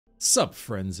Sup,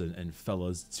 friends and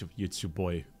fellas, it's your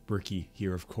boy Bricky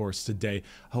here, of course. Today,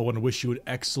 I want to wish you an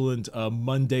excellent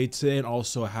Monday today, and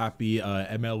also a happy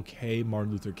MLK,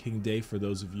 Martin Luther King Day, for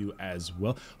those of you as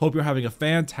well. Hope you're having a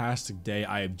fantastic day.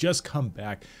 I have just come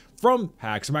back from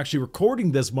PAX. I'm actually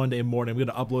recording this Monday morning. I'm going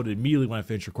to upload it immediately when I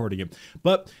finish recording it.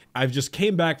 But I've just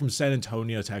came back from San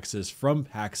Antonio, Texas, from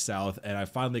PAX South, and I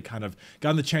finally kind of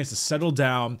gotten the chance to settle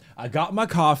down. I got my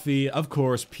coffee, of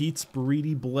course, Pete's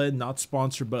Burrito Blend, not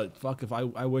sponsored, but fuck if I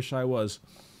wish I was.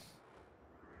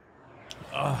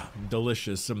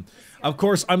 Delicious. Of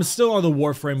course, I'm still on the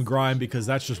Warframe grind because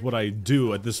that's just what I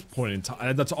do at this point in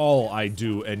time. That's all I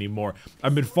do anymore.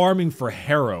 I've been farming for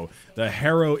Harrow. The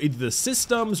Harrow, either the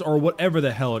systems or whatever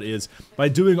the hell it is, by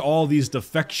doing all these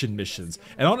defection missions.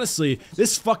 And honestly,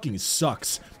 this fucking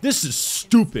sucks. This is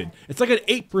stupid. It's like an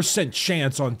 8%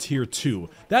 chance on tier 2.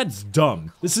 That's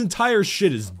dumb. This entire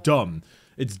shit is dumb.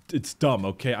 It's dumb,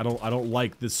 okay? I don't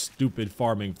like this stupid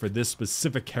farming for this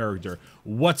specific character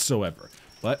whatsoever.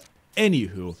 But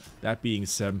anywho, that being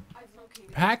said,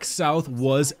 PAX South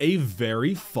was a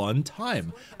very fun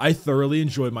time. I thoroughly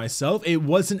enjoyed myself. It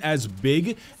wasn't as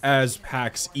big as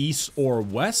PAX East or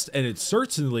West, and it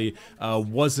certainly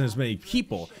wasn't as many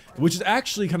people, which is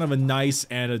actually kind of a nice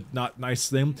and a not nice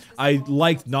thing. I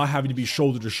liked not having to be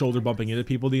shoulder to shoulder bumping into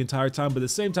people the entire time, but at the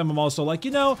same time, I'm also like,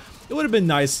 you know, it would have been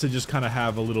nice to just kind of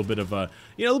have a little bit of a,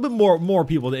 you know, a little bit more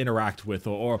people to interact with,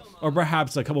 or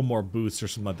perhaps a couple more booths or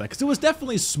something like that, because it was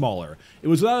definitely smaller. It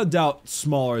was without a doubt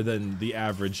smaller than the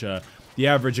average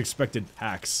expected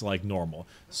PAX, like normal.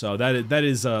 So that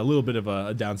is a little bit of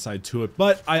a downside to it,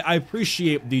 but I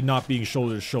appreciate the not being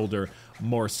shoulder to shoulder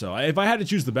more so. If I had to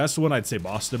choose the best one, I'd say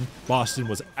Boston. Boston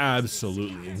was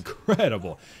absolutely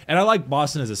incredible, and I like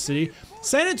Boston as a city.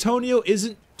 San Antonio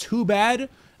isn't too bad,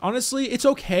 honestly. It's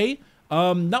okay.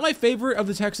 Not my favorite of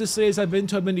the Texas cities I've been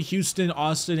to. I've been to Houston,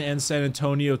 Austin, and San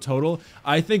Antonio total.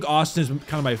 I think Austin is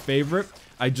kind of my favorite.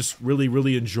 I just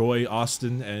really enjoy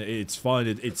Austin, and it's fun.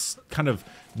 It's kind of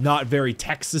not very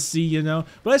Texas-y, you know,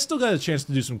 but I still got a chance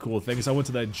to do some cool things. I went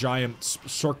to that giant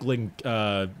circling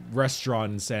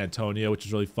restaurant in San Antonio, which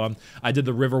was really fun. I did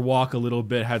the river walk a little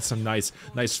bit, had some nice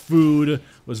food,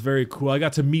 was very cool. I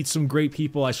got to meet some great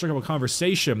people. I struck up a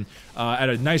conversation at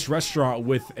a nice restaurant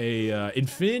with a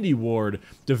Infinity Ward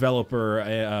developer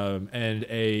and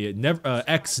a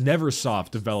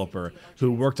ex-Neversoft developer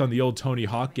who worked on the old Tony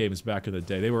Hawk games back in the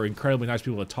day. They were incredibly nice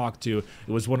people to talk to.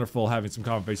 It was wonderful having some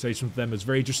conversation with them. It was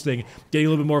very interesting, getting a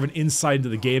little bit more of an insight into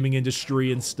the gaming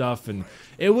industry and stuff, and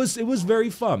it was very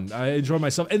fun. I enjoyed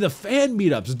myself. And the fan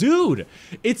meetups, dude,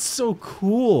 it's so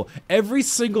cool. Every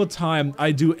single time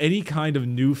I do any kind of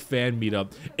new fan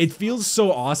meetup, it feels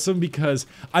so awesome because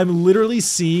I'm literally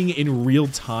seeing in real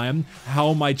time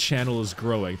how my channel is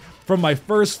growing. From my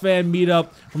first fan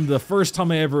meetup, from the first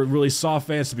time I ever really saw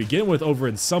fans to begin with over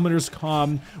in Summoners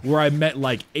Con, where I met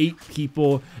like 8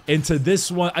 people, into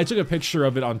this one, I took a picture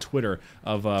of it on Twitter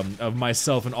of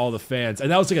myself and all the fans,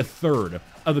 and that was like a third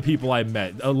of the people I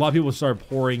met. A lot of people started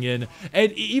pouring in,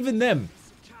 and even then,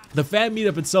 the fan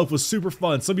meetup itself was super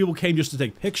fun. Some people came just to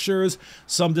take pictures.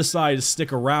 Some decided to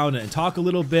stick around and talk a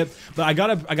little bit. But I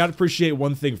gotta appreciate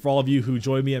one thing for all of you who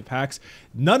joined me at PAX.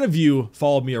 None of you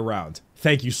followed me around.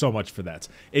 Thank you so much for that.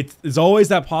 It's always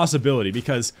that possibility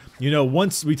because, you know,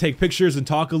 once we take pictures and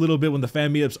talk a little bit when the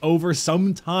fan meetup's over,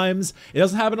 sometimes, it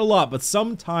doesn't happen a lot, but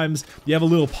sometimes you have a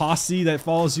little posse that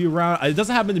follows you around. It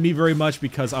doesn't happen to me very much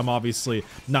because I'm obviously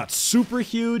not super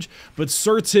huge, but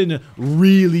certain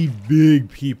really big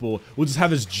people will just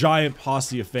have this giant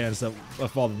posse of fans that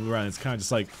follow them around. It's kind of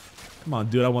just like, come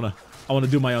on, dude, I wanna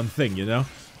do my own thing, you know?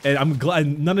 And I'm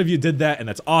glad none of you did that, and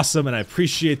that's awesome, and I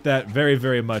appreciate that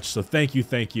very much, so thank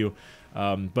you.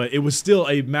 But it was still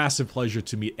a massive pleasure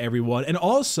to meet everyone. And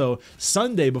also,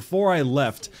 Sunday, before I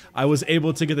left, I was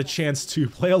able to get the chance to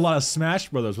play a lot of Smash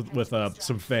Brothers with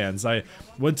some fans. I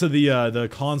went to the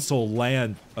console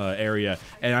LAN area,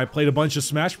 and I played a bunch of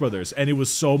Smash Brothers, and it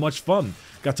was so much fun.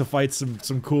 Got to fight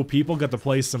some cool people, got to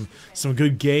play some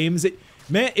good games.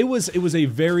 Man, it was a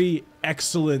very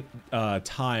excellent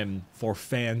time for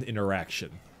fan interaction.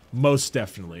 Most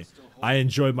definitely. I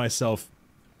enjoyed myself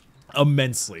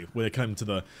immensely when it came to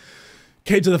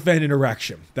the fan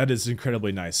interaction. That is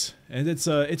incredibly nice. And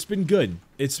it's been good.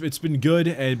 It's been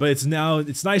good, but it's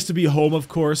nice to be home, of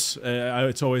course.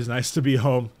 It's always nice to be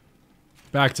home.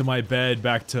 Back to my bed,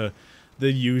 back to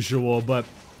the usual, but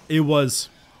it was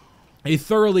a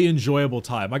thoroughly enjoyable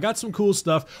time. I got some cool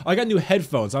stuff. I got new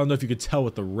headphones. I don't know if you could tell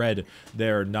with the red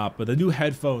there or not, but the new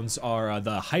headphones are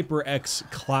the HyperX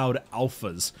Cloud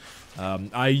Alphas.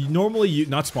 I normally use,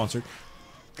 not sponsored,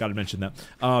 gotta mention that.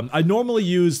 I normally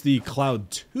use the Cloud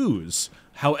 2s,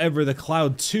 However, the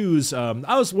Cloud 2s,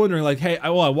 I was wondering, like, hey, I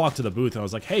walked to the booth and I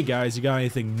was like, hey guys, you got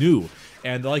anything new?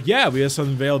 And they're like, yeah, we just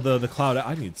unveiled the Cloud.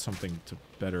 I need something to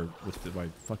better with my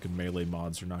fucking melee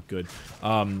mods are not good.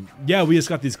 Yeah, we just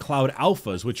got these Cloud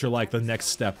Alphas, which are like the next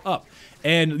step up.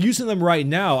 And using them right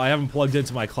now, I haven't plugged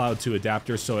into my Cloud 2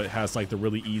 adapter, so it has like the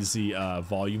really easy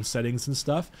volume settings and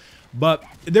stuff. But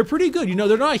they're pretty good. You know,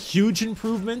 they're not a huge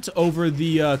improvement over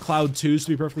the Cloud 2s, to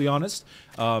be perfectly honest.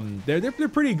 They're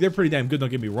pretty damn good. Don't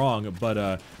get me wrong,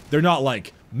 but they're not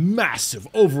like massive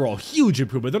overall huge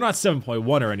improvement. They're not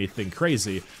 7.1 or anything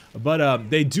crazy, but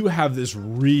they do have this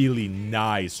really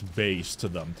nice bass to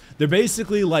them. They're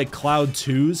basically like Cloud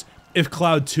 2s if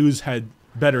Cloud 2s had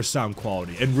better sound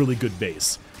quality and really good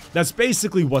bass. That's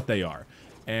basically what they are.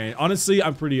 And honestly,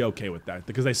 I'm pretty okay with that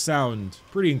because they sound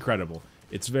pretty incredible.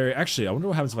 It's very... Actually, I wonder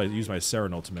what happens if I use my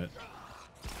Saren ultimate.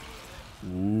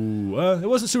 Ooh, it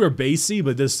wasn't super bassy,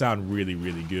 but it does sound really,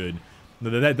 really good. No,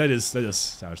 that does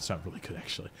sound really good,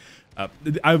 actually.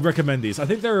 I would recommend these. I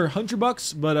think they're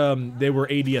 $100, but they were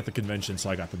 80 at the convention, so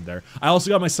I got them there. I also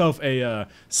got myself a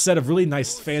set of really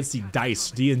nice, fancy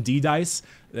dice, D&D dice.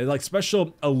 They're like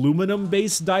special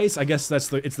aluminum-based dice. I guess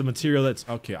it's the material that's...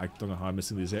 Okay, I don't know how I'm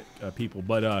missing these people,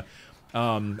 but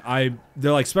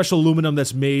they're like special aluminum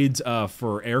that's made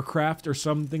for aircraft or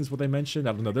some things. What they mentioned,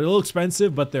 I don't know. They're a little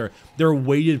expensive, but they're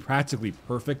weighted practically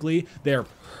perfectly. They're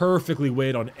perfectly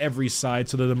weighed on every side,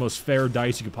 so they're the most fair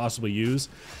dice you could possibly use.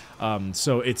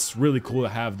 So it's really cool to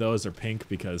have those. They're pink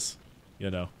because, you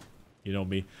know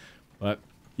me. But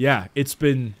yeah, it's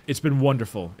been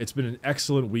wonderful. It's been an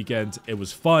excellent weekend. It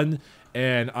was fun.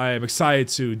 And I am excited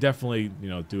to definitely,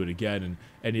 do it again and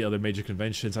any other major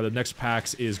conventions. The next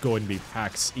PAX is going to be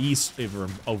PAX East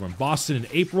over in Boston in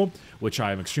April, which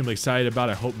I am extremely excited about.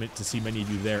 I hope to see many of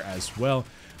you there as well.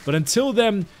 But until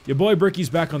then, your boy Bricky's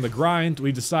back on the grind.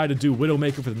 We decided to do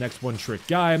Widowmaker for the next One Trick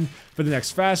Guy. For the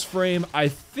next Fast Frame, I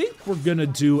think we're going to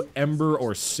do Ember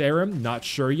or Saren. Not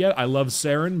sure yet. I love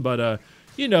Saren, but,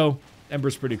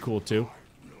 Ember's pretty cool too.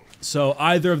 So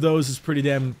either of those is pretty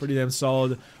damn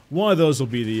solid. One of those will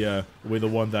be the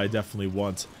one that I definitely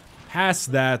want.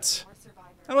 Past that,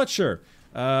 I'm not sure.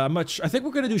 I think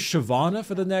we're gonna do Shyvana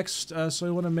for the next So I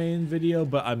Want a Main video,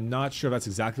 but I'm not sure if that's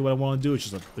exactly what I want to do. It's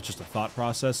just a thought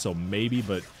process. So maybe,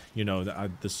 but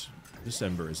this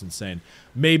Ember is insane.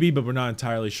 Maybe, but we're not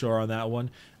entirely sure on that one.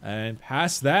 And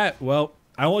past that, well,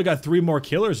 I only got 3 more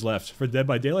killers left for Dead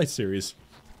by Daylight series.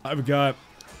 I've got,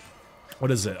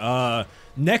 what is it?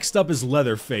 Next up is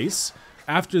Leatherface.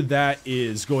 After that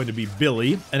is going to be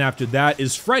Billy, and after that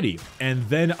is Freddy, and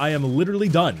then I am literally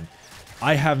done.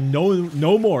 I have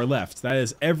no more left. That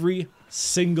is every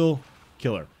single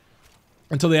killer.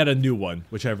 Until they add a new one,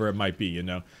 whichever it might be,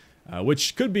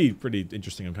 which could be pretty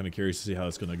interesting. I'm kind of curious to see how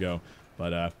it's going to go.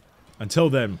 But until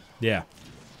then, yeah,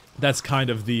 that's kind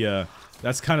of the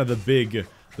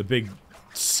big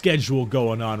schedule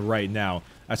going on right now.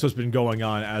 That's what's been going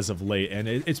on as of late, and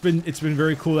it's been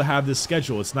very cool to have this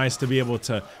schedule. It's nice to be able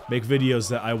to make videos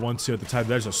that I want to at the time.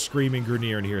 There's a screaming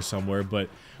Grenier in here somewhere, but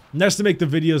nice to make the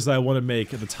videos that I want to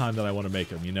make at the time that I want to make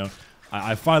them.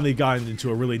 I finally gotten into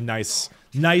a really nice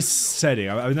setting.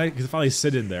 I can finally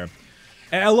sit in there.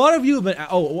 And a lot of you have been...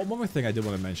 Oh, one more thing I did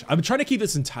want to mention. I've been trying to keep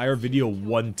this entire video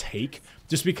one take,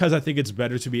 just because I think it's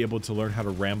better to be able to learn how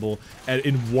to ramble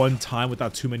in one time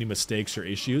without too many mistakes or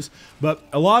issues. But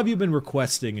a lot of you have been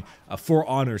requesting a For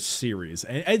Honor series,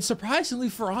 and surprisingly,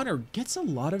 For Honor gets a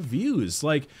lot of views.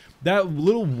 Like, that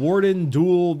little Warden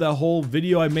duel, that whole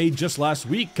video I made just last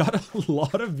week got a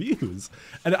lot of views.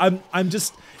 And I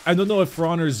don't know if For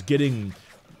Honor's getting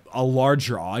a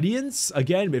larger audience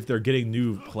again, if they're getting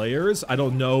new players. I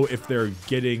don't know if they're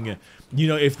getting,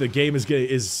 if the game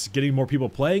is getting more people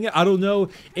playing it. I don't know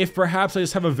if perhaps I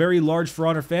just have a very large For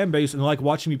Honor fan base and like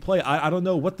watching me play. I don't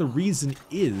know what the reason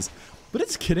is, but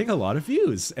it's getting a lot of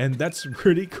views, and that's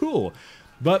pretty cool.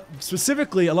 But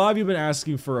specifically, a lot of you have been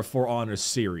asking for a For Honor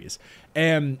series,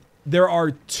 and there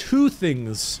are 2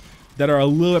 things that are a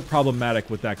little bit problematic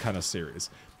with that kind of series.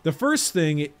 The first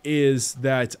thing is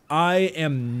that I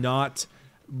am not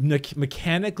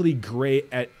mechanically great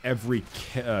at every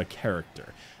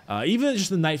character. Even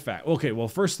just the Knight fact. Okay, well,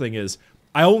 first thing is,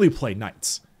 I only play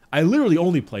Knights. I literally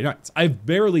only play Knights. I've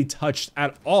barely touched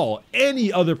at all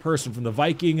any other person from the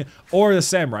Viking or the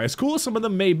Samurai. As cool as some of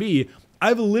them may be,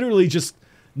 I've literally just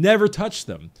never touched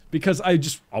them because I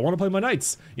want to play my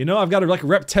Knights. I've got like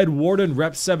Rep 10 Warden,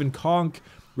 Rep 7 Conk,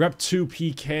 Rep 2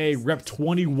 PK, Rep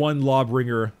 21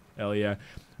 Lawbringer, hell yeah,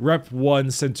 Rep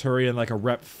 1 Centurion, like a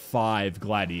Rep 5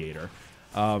 Gladiator.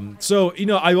 So,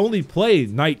 I only play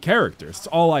Knight characters. That's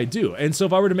all I do. And so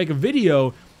if I were to make a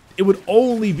video, it would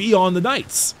only be on the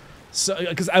Knights. So,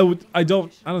 because I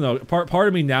don't know. Part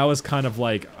of me now is kind of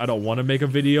like I don't want to make a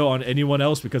video on anyone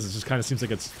else because it just kind of seems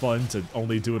like it's fun to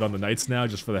only do it on the nights now,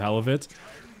 just for the hell of it.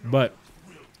 But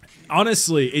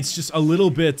honestly, it's just a little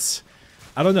bit.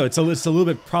 I don't know. It's a little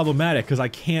bit problematic because I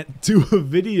can't do a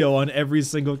video on every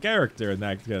single character in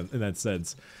that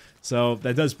sense. So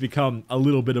that does become a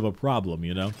little bit of a problem,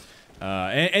 you know.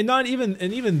 And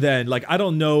even then, like I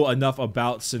don't know enough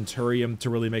about Centurion to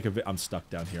really make I'm stuck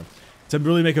down here. To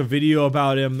really make a video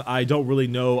about him. I don't really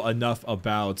know enough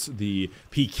about the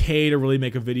PK to really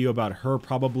make a video about her,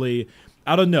 probably.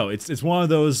 I don't know. It's one of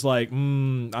those, like,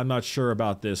 I'm not sure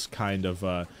about this kind of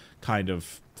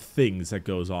things that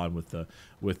goes on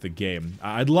with the game.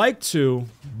 I'd like to,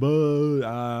 but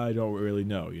I don't really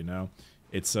know, you know?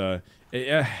 It's, I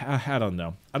don't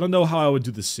know. I don't know how I would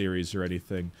do the series or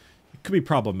anything. It could be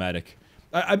problematic.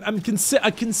 I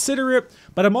consider it,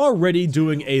 but I'm already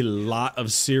doing a lot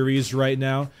of series right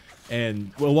now,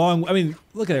 and I mean,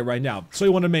 look at it right now. So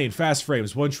you want to main, fast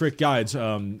frames, one trick guides,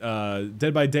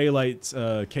 Dead by Daylight,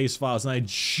 case files, and I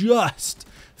just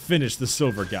finished the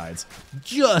silver guides.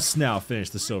 Just now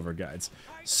finished the silver guides.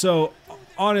 So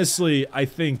honestly, I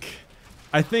think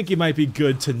it might be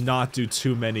good to not do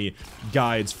too many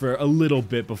guides for a little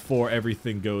bit before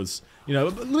everything goes. You know,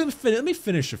 let me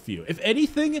finish a few. If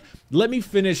anything, let me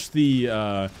finish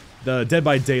the Dead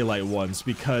by Daylight ones,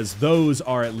 because those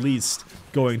are at least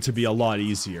going to be a lot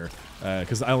easier.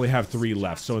 Because I only have 3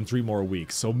 left, so in 3 more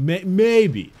weeks. So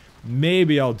maybe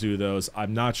I'll do those.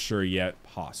 I'm not sure yet,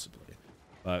 possibly.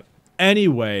 But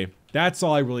anyway, that's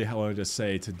all I really wanted to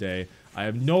say today. I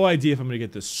have no idea if I'm going to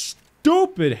get this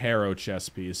stupid Harrow chess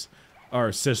piece,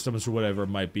 or systems, or whatever it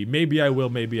might be. Maybe I will,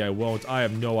 maybe I won't. I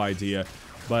have no idea.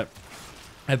 But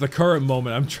at the current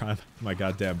moment, I'm trying my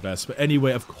goddamn best. But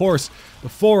anyway, of course,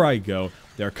 before I go,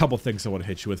 there are a couple things I want to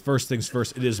hit you with. First things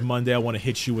first, it is Monday. I want to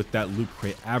hit you with that Loot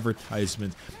Crate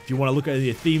advertisement. If you want to look at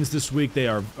any themes this week,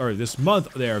 or this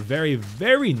month, they are very,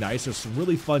 very nice. There's some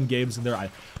really fun games in there I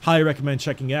highly recommend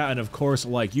checking out. And of course,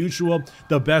 like usual,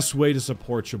 the best way to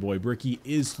support your boy Bricky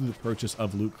is through the purchase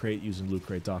of Loot Crate using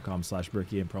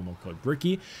lootcrate.com/Bricky and promo code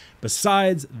Bricky.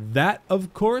 Besides that,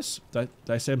 of course, I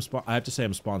have to say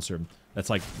I'm sponsored. That's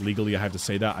like legally I have to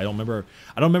say that. I don't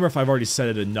remember if I've already said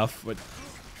it enough, but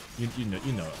you know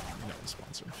the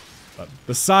sponsor. But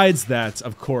besides that,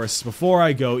 of course, before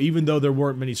I go, even though there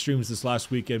weren't many streams this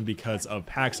last weekend because of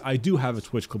PAX, I do have a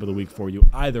Twitch clip of the week for you.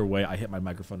 Either way, I hit my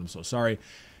microphone, I'm so sorry.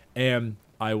 And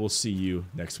I will see you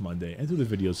next Monday and through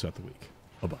the videos throughout the week.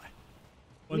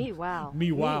 Bye-bye. Me wow.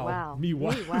 Me wow. Me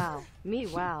wow. Me wow. Me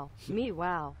wow. Me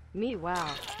wow. Me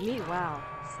wow. Me wow.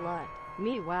 Slut.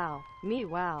 Me wow. Me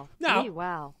wow. No. Me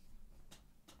wow.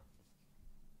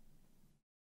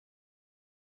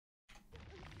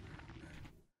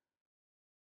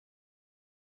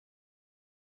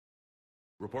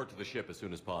 Report to the ship as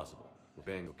soon as possible. We're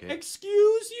being okay.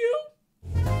 Excuse you?